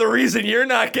 YouTube are the reason you're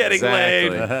not getting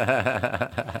laid.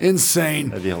 Exactly. Insane.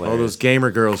 That'd be hilarious. All those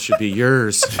gamer girls should be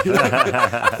yours.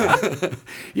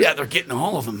 Yeah, they're getting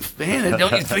all of them. Man,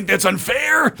 don't you think that's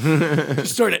unfair?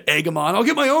 Just start to egg them on. I'll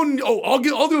get my own. I'll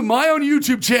do my own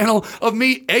YouTube channel of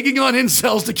me egging on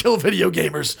incels to kill video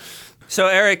gamers. So,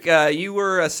 Eric, you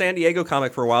were a San Diego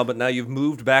comic for a while, but now you've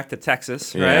moved back to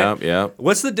Texas, right? Yeah.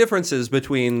 What's the differences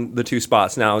between the two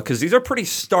spots now? Because these are pretty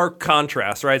stark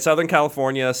contrasts, right? Southern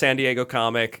California, San Diego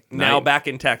comic, now back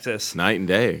in Texas. Night and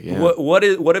day. Yeah.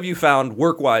 What have you found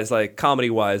work-wise, like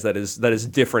comedy-wise, that is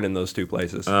different in those two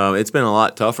places? It's been a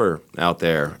lot tougher out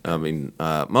there. I mean,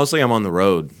 mostly I'm on the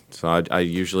road, so I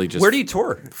usually just Where do you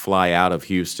tour? fly out of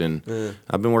Houston.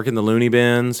 I've been working the Looney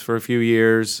Bins for a few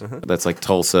years. That's like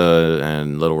Tulsa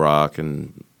and Little Rock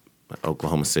and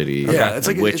Oklahoma City. Yeah, it's and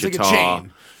like a Wichita.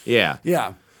 chain. Yeah.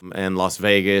 Yeah. And Las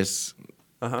Vegas,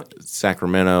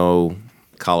 Sacramento,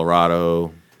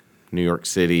 Colorado, New York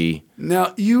City.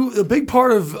 Now, a big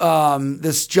part of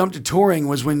this jump to touring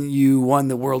was when you won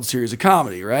the World Series of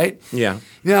Comedy, right? Yeah.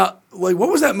 Now, like, what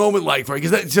was that moment like for you?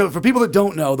 Because so for people that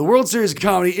don't know, the World Series of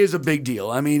Comedy is a big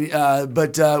deal. I mean,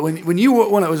 but when you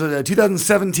won it, was it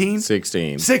 2017?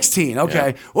 16. 16. Okay.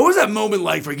 Yeah. What was that moment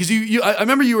like for you? Because I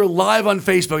remember you were live on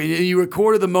Facebook and you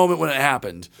recorded the moment when it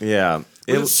happened. Yeah.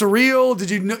 Was it surreal? Did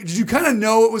you kind of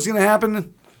know it was going to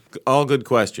happen? All good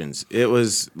questions. It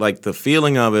was like the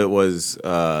feeling of it was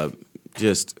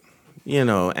just,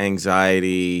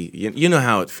 anxiety. You know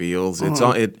how it feels.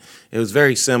 It was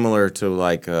very similar to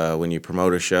like when you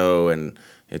promote a show and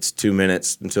it's 2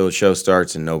 minutes until the show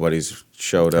starts and nobody's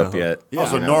showed up yet. Yeah.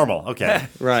 Also normal. Okay.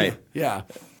 Right. Yeah.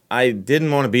 I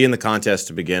didn't want to be in the contest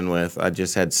to begin with. I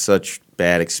just had such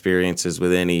bad experiences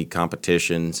with any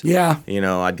competitions. Yeah.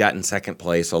 I'd gotten second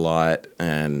place a lot,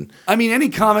 and I mean, any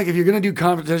comic, if you're going to do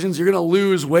competitions, you're going to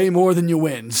lose way more than you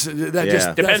win. So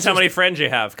Depends how many friends you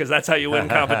have, because that's how you win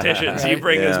competitions. You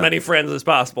bring as many friends as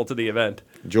possible to the event.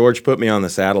 George put me on the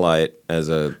Satellite as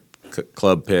a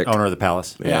club pick. Owner of the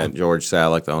Palace. Yeah, George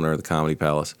Salek, the owner of the Comedy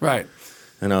Palace. Right.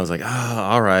 And I was like,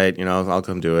 all right, I'll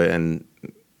come do it. And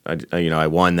I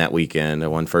won that weekend. I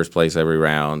won first place every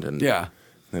round. And Yeah.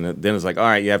 then it was like, all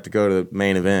right, you have to go to the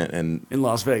main event. And In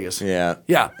Las Vegas. yeah.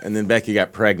 Yeah. And then Becky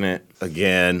got pregnant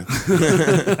again.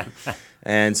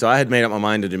 And so I had made up my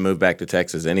mind to move back to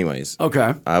Texas anyways.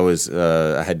 Okay.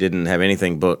 I didn't have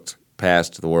anything booked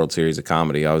past the World Series of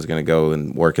Comedy. I was going to go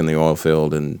and work in the oil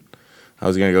field, and I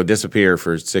was going to go disappear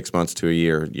for 6 months to a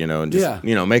year, and just,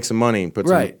 make some money and put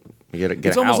Right. Get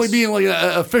It's a almost house. like being like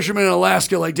a fisherman in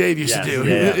Alaska like Dave used to do.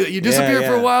 Yeah. You disappear Yeah,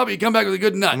 for a yeah. while, but you come back with a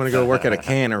good nut. I'm going to go work at a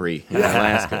cannery in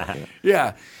Alaska.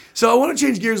 Yeah. So I want to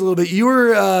change gears a little bit. You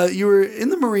were in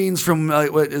the Marines from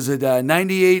what is it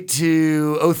 98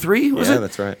 to 03? Was it? Yeah,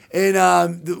 that's right.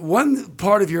 And the one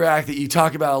part of your act that you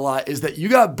talk about a lot is that you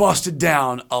got busted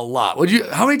down a lot.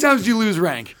 How many times did you lose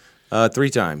rank? 3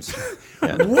 times.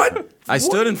 Yeah. What? I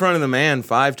stood in front of the man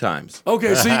 5 times.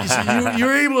 Okay, so you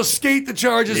were able to skate the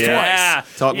charges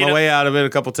twice. Talked my way out of it a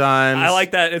couple times. I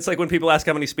like that. It's like when people ask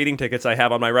how many speeding tickets I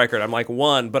have on my record. I'm like,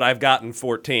 1, but I've gotten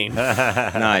 14.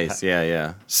 Nice,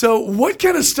 yeah. So what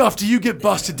kind of stuff do you get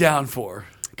busted down for?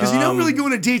 Because you don't really go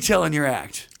into detail in your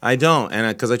act. I don't,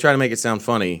 and because I try to make it sound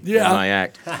funny in my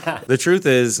act. The truth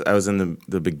is, I was in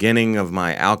the beginning of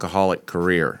my alcoholic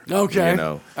career. Okay.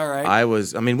 All right.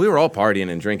 we were all partying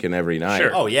and drinking every night.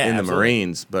 Sure. Oh, yeah, in the absolutely.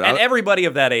 Marines. But And everybody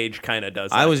of that age kind of does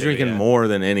that. I was too, drinking yeah. more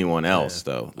than anyone else,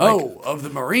 though. Of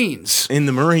the Marines. In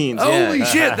the Marines, Holy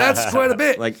shit, that's quite a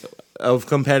bit. Like, of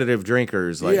competitive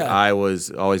drinkers, I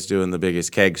was always doing the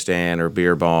biggest keg stand or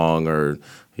beer bong or,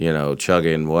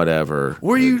 chugging whatever.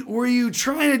 Were you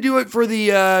trying to do it for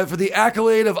the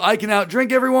accolade of I can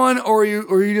outdrink everyone, or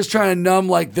were you just trying to numb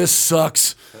like this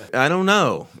sucks? I don't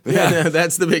know. Yeah.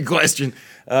 That's the big question.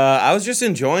 I was just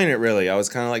enjoying it, really. I was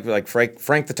kind of like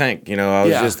Frank the Tank. I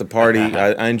was just the party.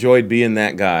 I enjoyed being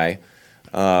that guy.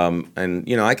 And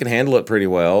I could handle it pretty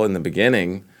well in the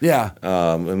beginning. Yeah.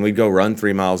 And we'd go run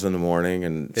 3 miles in the morning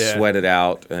and sweat it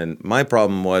out. And my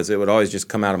problem was it would always just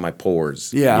come out of my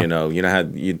pores. Yeah. You know how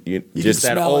you just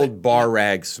that smell old it. bar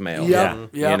rag smell. Yep.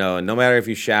 Yep. And no matter if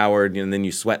you showered and then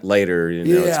you sweat later,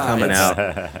 it's coming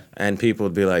out. And people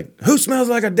would be like, "Who smells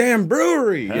like a damn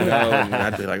brewery?" And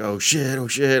I'd be like, "Oh shit,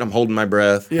 I'm holding my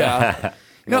breath." Yeah.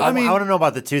 No, I mean, I want to know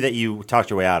about the 2 that you talked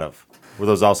your way out of. Were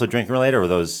those also drinking related, or were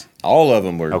those? All of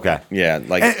them were. Okay. Yeah.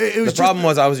 Like the problem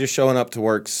was I was just showing up to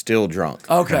work still drunk.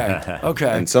 Okay.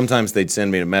 And sometimes they'd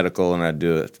send me to medical and I'd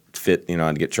do a fit,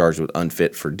 I'd get charged with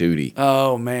unfit for duty.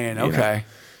 Oh man. Okay.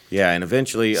 Yeah, and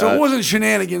eventually. So it wasn't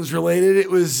shenanigans related. It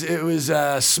was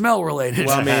smell related.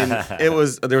 Well, I mean, there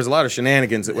was a lot of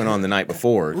shenanigans that went on the night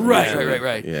before.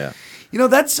 Right. Yeah.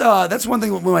 That's one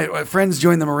thing when my friends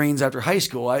joined the Marines after high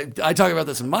school. I talk about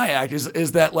this in my act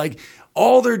is that like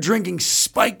all their drinking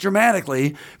spiked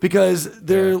dramatically because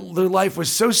their life was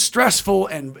so stressful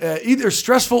and either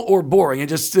stressful or boring. It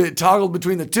just toggled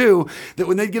between the two that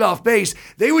when they'd get off base,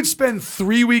 they would spend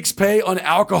 3 weeks' pay on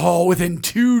alcohol within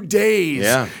 2 days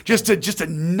just to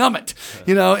numb it,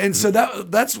 And so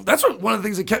that's one of the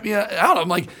things that kept me out. I'm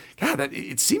like, God,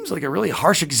 it seems like a really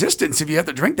harsh existence if you have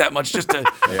to drink that much just to.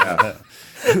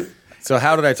 Yeah. So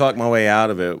how did I talk my way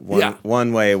out of it?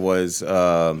 One way was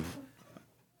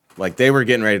like they were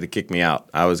getting ready to kick me out.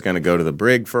 I was going to go to the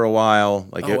brig for a while.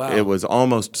 Like it was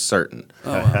almost certain.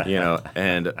 But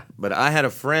I had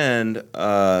a friend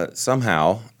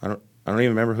somehow. I don't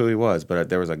even remember who he was, but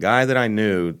there was a guy that I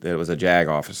knew that was a JAG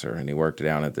officer, and he worked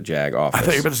down at the JAG office. I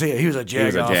thought you were about to say he was a JAG He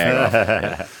was a JAG officer.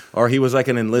 Yeah. Or he was like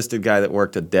an enlisted guy that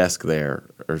worked a desk there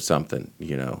or something,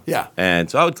 you know. Yeah.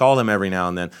 And so I would call him every now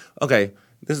and then. Okay,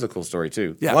 this is a cool story,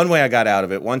 too. Yeah. One way I got out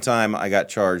of it, one time I got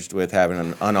charged with having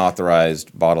an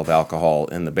unauthorized bottle of alcohol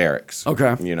in the barracks.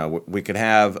 Okay. You know, we could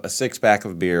have a 6-pack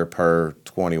of beer per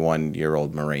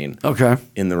 21-year-old Marine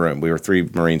in the room. We were 3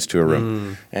 Marines to a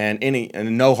room.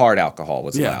 And no hard alcohol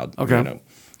was allowed. Okay. You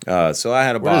know. So I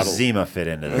had a Where bottle. does Zima fit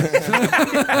into this?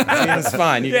 It's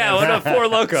fine. You Yeah, can what a Four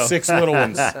Loko. 6 little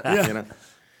ones. You know.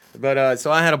 But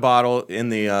so I had a bottle in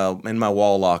my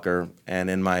wall locker, and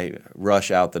in my rush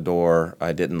out the door,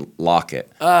 I didn't lock it,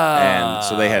 and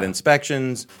so they had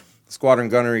inspections. The squadron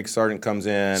gunnery sergeant comes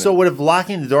in. So would have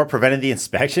locking the door prevented the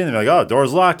inspection? They're like, oh,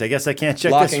 door's locked. I guess I can't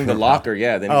check locking this. the locker,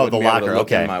 yeah. Then you wouldn't be able to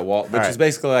look in my wall, which is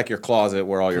basically like your closet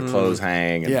where all your clothes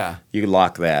hang. And you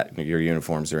lock that. Your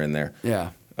uniforms are in there.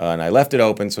 Yeah. And I left it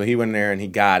open, so he went in there and he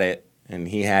got it, and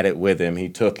he had it with him. He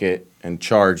took it and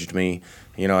charged me.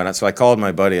 You know, and so I called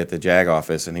my buddy at the JAG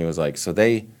office, and he was like, "So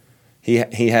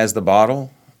he has the bottle?"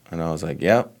 And I was like,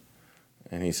 "Yep."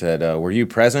 And he said, "Were you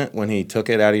present when he took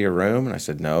it out of your room?" And I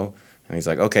said, "No." And he's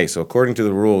like, "Okay, so according to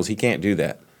the rules, he can't do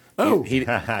that." Oh,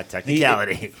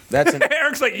 technicality. That's an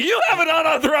Erik's like, you have an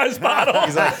unauthorized bottle.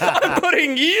 He's like, I'm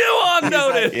putting you on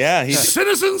notice. yeah.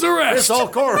 Citizens arrest. This whole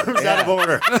courtroom's out of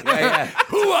order.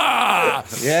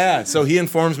 Yeah, so he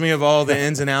informs me of all the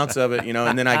ins and outs of it, you know,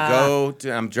 and then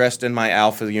I'm dressed in my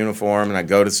Alpha uniform, and I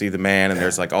go to see the man, and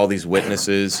there's like all these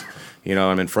witnesses, you know,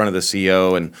 I'm in front of the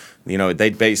CO, and, you know,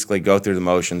 they basically go through the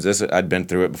motions. I'd been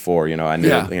through it before, you know, I knew,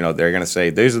 you know, they're going to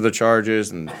say, these are the charges,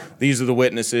 and these are the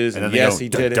witnesses, and yes, he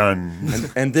did it,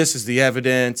 and this is the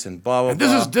evidence, and blah, blah, blah.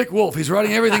 This is Dick Wolf. He's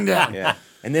writing everything down. Yeah.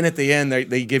 And then at the end,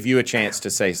 they give you a chance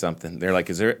to say something. They're like,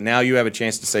 now you have a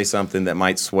chance to say something that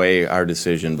might sway our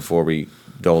decision before we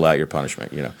dole out your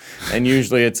punishment, you know. And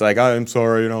usually it's like, I'm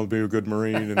sorry, and I'll be a good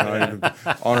Marine, and I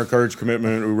honor, courage,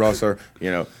 commitment, hoorah, sir,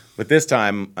 you know. But this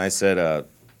time, I said,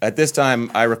 at this time,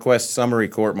 I request summary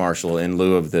court-martial in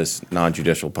lieu of this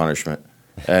non-judicial punishment.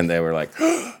 And they were like,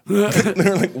 they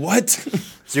were like, what?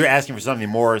 So you're asking for something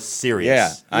more serious.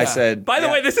 Yeah. I said. By the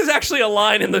way, this is actually a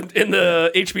line in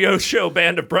the HBO show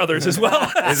Band of Brothers as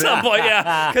well at some point,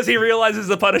 because he realizes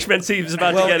the punishment he's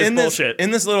about to get is bullshit.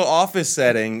 In this little office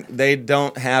setting, they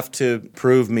don't have to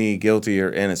prove me guilty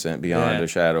or innocent beyond a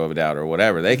shadow of a doubt or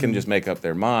whatever. They can just make up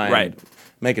their mind,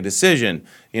 make a decision,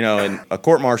 you know, and a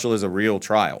court-martial is a real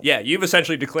trial. Yeah, you've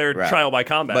essentially declared trial by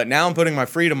combat. But now I'm putting my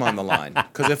freedom on the line,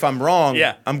 because if I'm wrong,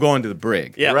 I'm going to the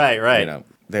brig. Yeah. Right. You know,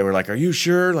 they were like, "Are you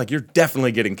sure? Like, you're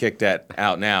definitely getting kicked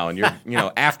out now, and you're, you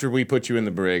know, after we put you in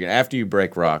the brig and after you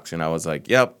break rocks." And I was like,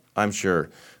 "Yep, I'm sure,"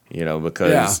 you know,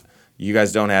 because you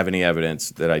guys don't have any evidence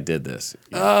that I did this.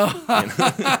 You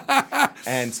know?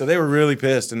 And so they were really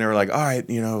pissed, and they were like, "All right,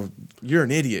 you know, you're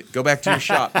an idiot. Go back to your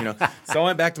shop." You know, so I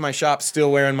went back to my shop,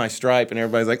 still wearing my stripe, and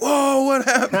everybody's like, "Whoa, what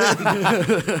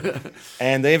happened?"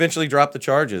 And they eventually dropped the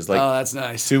charges. Like, oh, that's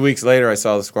nice. 2 weeks later, I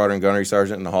saw the squadron gunnery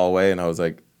sergeant in the hallway, and I was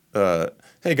like,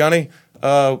 "Hey, Gunny,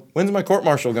 when's my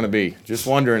court-martial going to be? Just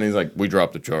wondering." He's like, "We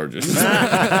dropped the charges." I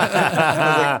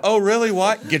was like, "Oh, really?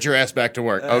 What? Get your ass back to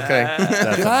work." Okay.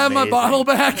 Can I have my bottle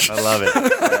back? I love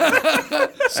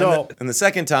it. So, and the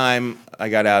second time I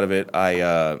got out of it,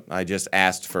 I just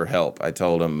asked for help. I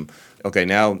told him, "Okay,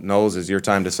 now, Knowles, is your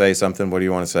time to say something. What do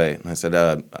you want to say?" And I said,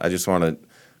 "I just want to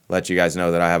let you guys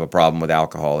know that I have a problem with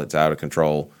alcohol. It's out of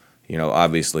control. You know,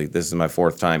 obviously, this is my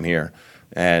 4th time here,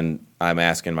 and I'm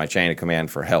asking my chain of command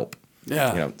for help."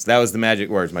 Yeah. You know, so that was the magic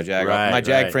words. My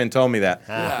JAG friend told me that.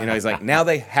 You know, he's like, now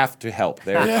they have to help.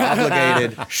 They're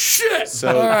obligated. Shit.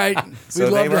 So, all right.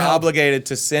 So they were obligated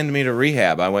to send me to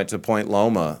rehab. I went to Point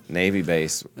Loma Navy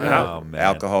Base,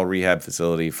 alcohol rehab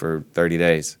facility for 30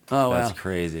 days. Oh, wow. That's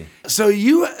crazy. So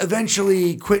you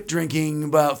eventually quit drinking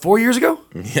about 4 years ago?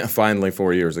 Yeah, finally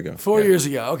 4 years ago. 4 years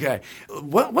ago. Okay.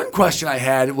 One question I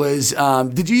had was,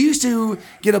 did you used to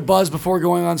get a buzz before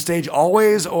going on stage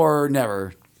always or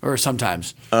never? Or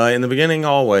sometimes? In the beginning,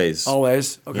 always.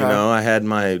 Always? Okay. You know, I had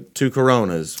my 2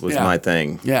 Coronas was my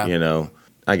thing. Yeah. You know,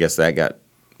 I guess that got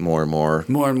more and more.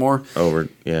 More and more? Over,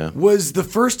 yeah. Was the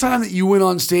first time that you went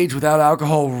on stage without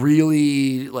alcohol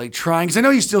really, like, trying? Because I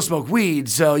know you still smoke weed,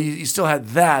 so you still had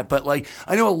that. But, like,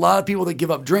 I know a lot of people that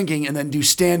give up drinking and then do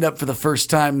stand-up for the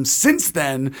first time since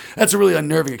then. That's a really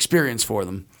unnerving experience for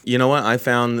them. You know what? I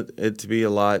found it to be a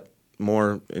lot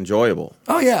more enjoyable.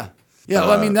 Oh, yeah. Yeah,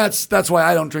 well, I mean that's why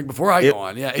I don't drink before I go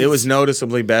on. Yeah, it was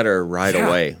noticeably better right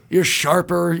away. You're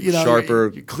sharper,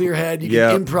 you're clear head. You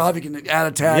can improv. You can add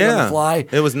a tag on the fly.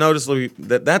 It was noticeably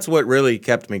that's what really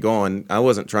kept me going. I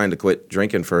wasn't trying to quit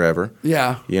drinking forever.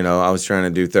 Yeah, I was trying to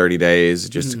do 30 days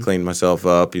just to clean myself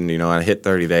up, and I hit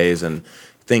 30 days and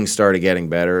things started getting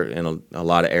better in a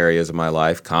lot of areas of my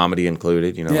life, comedy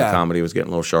included. Comedy was getting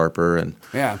a little sharper and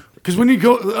because when you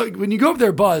go up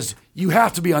there buzzed, you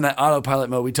have to be on that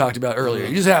autopilot mode we talked about earlier.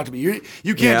 You just have to be.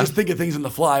 You can't just think of things on the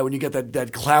fly when you get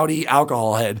that cloudy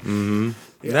alcohol head. Mm-hmm.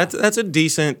 Yeah. That's a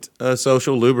decent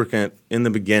social lubricant in the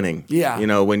beginning.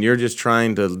 Yeah. When you're just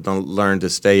trying to learn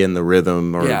to stay in the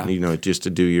rhythm or just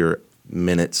to do your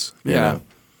minutes. Yeah.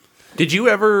 Did you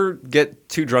ever get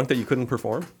too drunk that you couldn't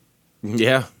perform?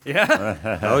 Yeah.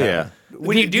 Yeah. Oh yeah.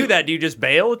 When you do that, do you just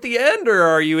bail at the end, or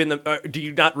are you do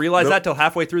you not realize that till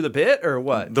halfway through the bit, or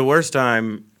what? The worst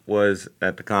time was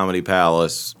at the Comedy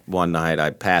Palace one night. I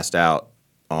passed out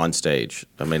on stage.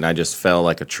 I mean, I just fell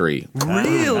like a tree.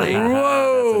 Really?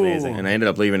 Whoa. That's amazing. And I ended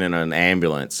up leaving in an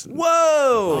ambulance. Whoa!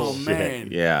 Oh man.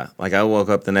 Yeah. Like I woke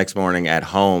up the next morning at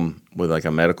home with like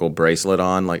a medical bracelet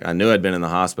on. Like I knew I'd been in the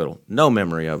hospital. No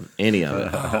memory of any of it.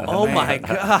 Oh my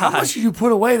God. How much did you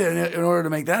put away in order to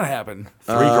make that happen?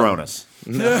 3 Coronas.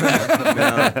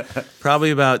 No.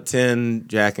 Probably about 10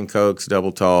 Jack and Cokes,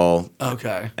 double tall.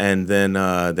 Okay. And then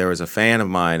there was a fan of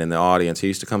mine in the audience. He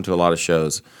used to come to a lot of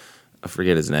shows. I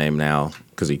forget his name now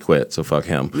because he quit, so fuck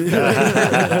him.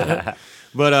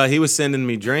 But he was sending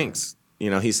me drinks.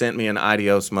 He sent me an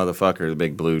Adios motherfucker, the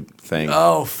big blue thing.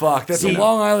 Oh, fuck. That's a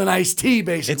Long Island iced tea,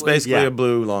 basically. It's basically a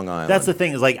blue Long Island. That's the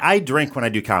thing is like I drink when I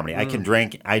do comedy. I can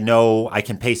drink. I know I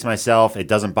can pace myself. It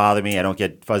doesn't bother me. I don't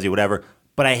get fuzzy, whatever.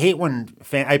 But I hate when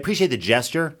I appreciate the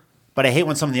gesture, but I hate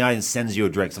when someone in the audience sends you a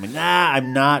drink. So I'm like,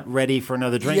 I'm not ready for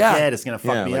another drink yet. It's going to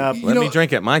fuck me up. Let me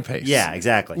drink at my pace. Yeah,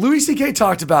 exactly. Louis C.K.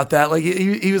 talked about that. Like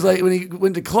he was like, when he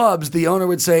went to clubs, the owner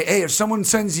would say, hey, if someone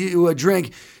sends you a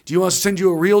drink, do you want us to send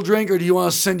you a real drink or do you want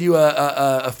us to send you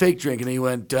a fake drink? And he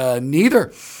went,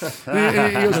 neither. And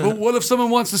he goes, well, what if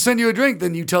someone wants to send you a drink?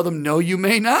 Then you tell them, no, you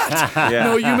may not.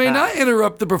 No, you may not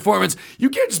interrupt the performance. You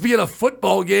can't just be at a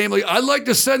football game. Like, I'd like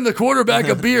to send the quarterback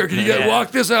a beer. Can you walk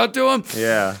this out to him?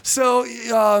 Yeah. So,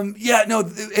 and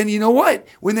you know what?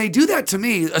 When they do that to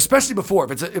me, especially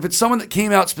before, if it's someone that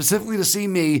came out specifically to see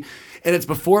me, and it's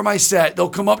before my set, they'll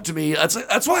come up to me.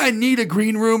 That's why I need a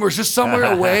green room or just somewhere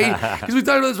away. Because we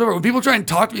talked about this before. When people try and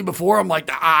talk to me before, I'm like,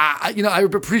 I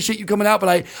appreciate you coming out,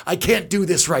 but I can't do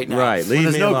this right now. Right. When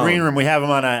there's no green room, we have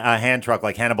them on a hand truck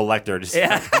like Hannibal Lecter.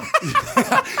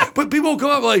 But people will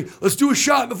come up like, let's do a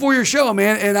shot before your show,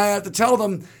 man. And I have to tell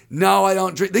them, no, I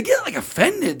don't drink. They get like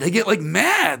offended. They get like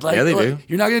mad. Like, yeah, they do.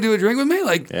 You're not going to do a drink with me?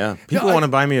 Like, yeah. People want to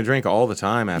buy me a drink all the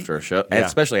time after a show,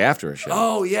 especially after a show.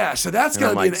 Oh, yeah. So that's got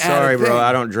to be an added sorry, bro, thing.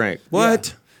 I don't drink.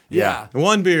 What? Yeah.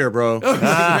 One beer, bro.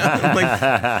 I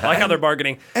like how they're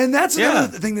bargaining. And that's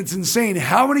another thing that's insane.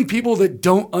 How many people that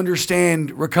don't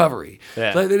understand recovery?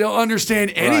 Yeah. Like, they don't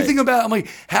understand anything about it. I'm like,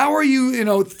 how are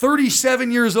you,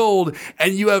 37 years old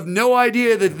and you have no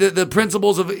idea the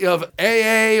principles of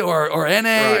AA or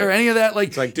NA or any of that? Like,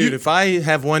 it's like, dude, if I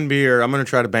have one beer, I'm going to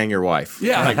try to bang your wife.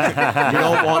 Yeah. Like, you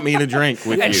don't want me to drink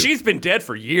with you. And she's been dead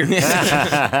for years. I'm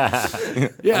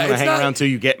going to hang around until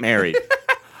you get married.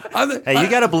 Hey, you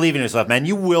got to believe in yourself, man.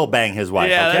 You will bang his wife,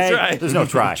 yeah, okay? That's right. There's no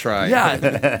try.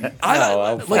 Yeah.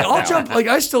 I'll jump, like,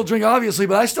 I still drink, obviously,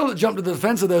 but I still jump to the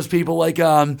defense of those people. Like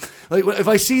if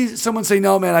I see someone say,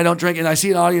 no, man, I don't drink, and I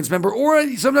see an audience member, or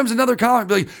sometimes another comic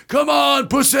be like, come on,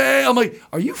 pussy. I'm like,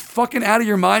 are you fucking out of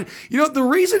your mind? The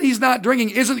reason he's not drinking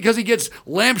isn't because he gets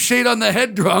lampshade on the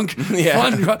head drunk.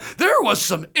 Fun drunk. There was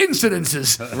some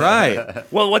incidences.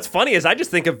 Right. Well, what's funny is I just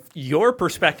think of your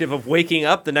perspective of waking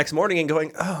up the next morning and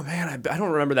going, oh, man, I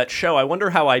don't remember that show. I wonder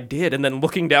how I did. And then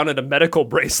looking down at a medical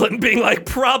bracelet and being like,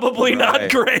 probably not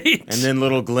great. And then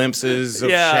little glimpses of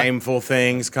shameful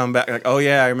things come back. Like, oh,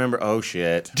 yeah, I remember. Oh,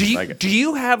 shit. Do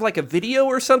you have like a video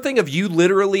or something of you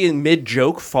literally in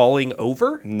mid-joke falling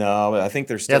over? No, but I think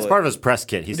there's still... Yeah, it's part of his press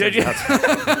kit. Did you?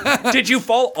 Did you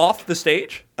fall off the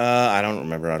stage? I don't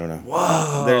remember. I don't know.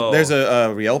 Whoa. There's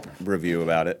a Yelp review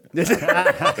about it.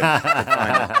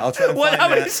 I'll try to What? find How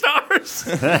many that. stars?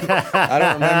 I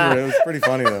don't remember. It was pretty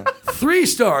funny, though. 3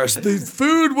 stars. The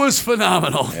food was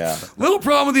phenomenal. Yeah. Little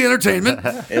problem with the entertainment.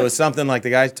 It was something like the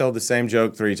guy told the same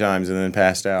joke 3 times and then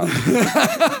passed out.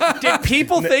 Did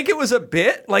people think it was a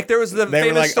bit? Like there was the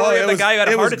famous story of the guy who had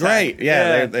a heart attack. It was great.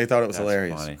 Yeah, they thought it was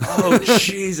hilarious. Funny. Oh,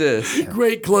 Jesus.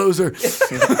 Great closer.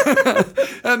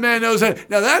 That man knows how.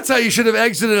 Now that's how you should have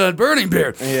exited on Burning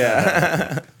Beer.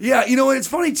 Yeah. Yeah, you know what? It's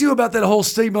funny too about that whole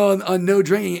stigma on no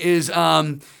drinking is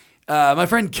My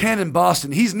friend Ken in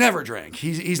Boston, he's never drank.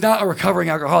 He's not a recovering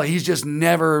alcoholic. He's just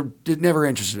never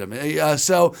interested in him.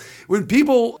 So when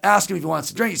people ask him if he wants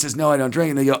to drink, he says, no, I don't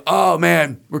drink. And they go, oh,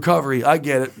 man, recovery, I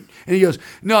get it. And he goes,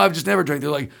 no, I've just never drank.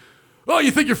 They're like, oh,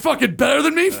 you think you're fucking better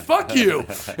than me? Fuck you.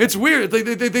 It's weird. They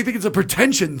think it's a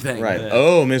pretension thing. Right.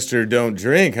 Oh, Mr. Don't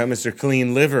Drink. Huh, Mr.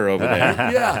 Clean Liver over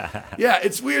there. Yeah.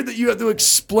 It's weird that you have to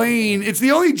explain. It's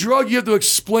the only drug you have to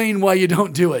explain why you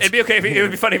don't do it. It'd be okay. It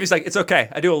would be funny if he's like, it's okay.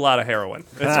 I do a lot of heroin.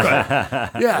 It's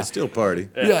good. Yeah. I still party.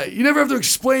 Yeah. You never have to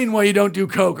explain why you don't do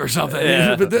coke or something.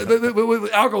 Yeah. But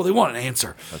with alcohol, they want an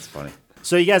answer. That's funny.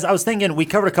 So you guys, I was thinking, we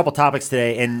covered a couple topics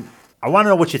today, and I want to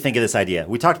know what you think of this idea.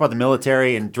 We talked about the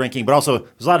military and drinking, but also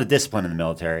there's a lot of discipline in the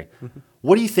military.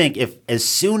 What do you think if as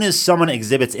soon as someone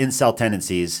exhibits incel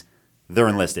tendencies, they're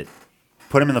enlisted?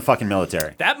 Put them in the fucking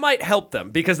military. That might help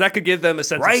them because that could give them a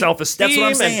sense of Right? self-esteem That's what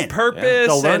I'm saying. and purpose.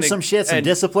 They'll learn and some shit, some and-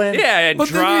 discipline. Yeah, and But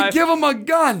then drive. you give them a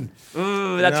gun.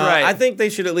 That's No, right. I think they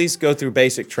should at least go through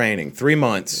basic training. 3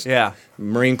 months. Yeah.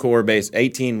 Marine Corps base,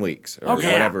 18 weeks or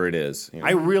Okay. whatever it is. You know.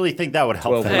 I really think that would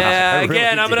help 12 them. weeks. out. I Yeah, really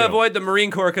again, I'm going to do. avoid the Marine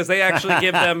Corps because they actually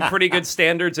give them pretty good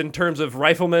standards in terms of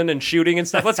riflemen and shooting and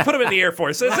stuff. Let's put them in the Air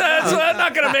Force. I'm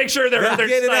not going to make sure they're Get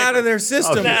it out of their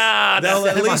system. Nah, They'll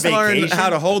at them on least learn vacation. how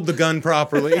to hold the gun properly.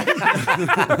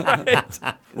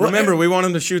 Remember, we want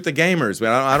them to shoot the gamers, but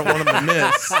I don't want them to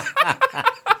miss.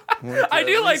 I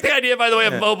do like the idea, by the way,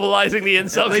 of mobilizing the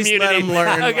incel At least let community 'em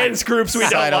learn, against groups we don't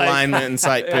Sight like. alignment and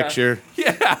sight picture.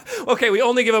 Yeah. Okay, we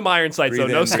only give them iron sights, though.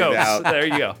 Breathe No in, breathe scopes. out. There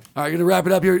you go. All right, going to wrap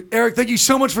it up here. Eric, thank you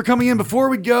so much for coming in. Before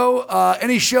we go,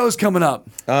 any shows coming up?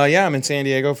 Yeah, I'm in San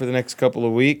Diego for the next couple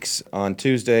of weeks. On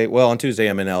Tuesday,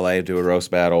 I'm in LA, do a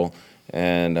roast battle.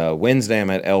 And Wednesday,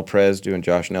 I'm at El Prez doing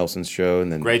Josh Nelson's show.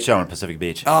 And then Great show in Pacific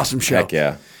Beach. Awesome show. Heck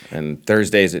yeah. And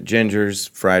Thursdays at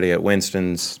Ginger's, Friday at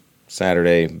Winston's,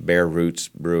 Saturday, Bare Roots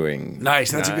Brewing.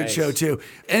 Nice. That's a good show, too.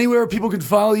 Anywhere people can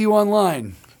follow you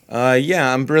online?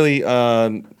 Yeah, I'm really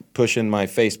pushing my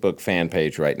Facebook fan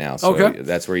page right now. So Okay.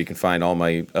 that's where you can find all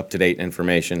my up-to-date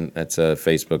information. That's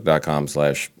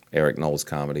facebook.com/Erik Knowles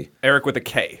Comedy. Eric with a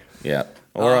K. Yeah.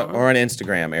 Or on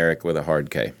Instagram, Eric with a hard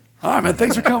K. All right, man.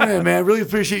 Thanks for coming in, man. Really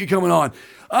appreciate you coming on.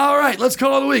 All right, let's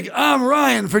call it a week. I'm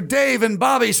Ryan for Dave and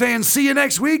Bobby saying see you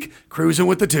next week. Cruising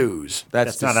with the twos.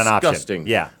 That's not an option. disgusting.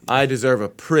 Yeah. I deserve a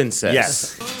princess.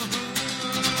 Yes. Yeah,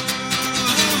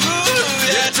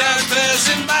 time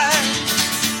passing by.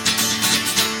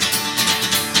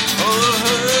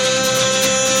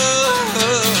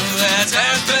 Yeah,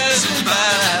 time passing by.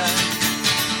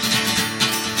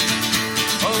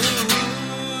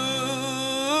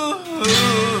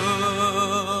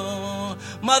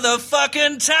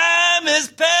 Motherfucking time is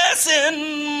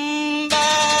passing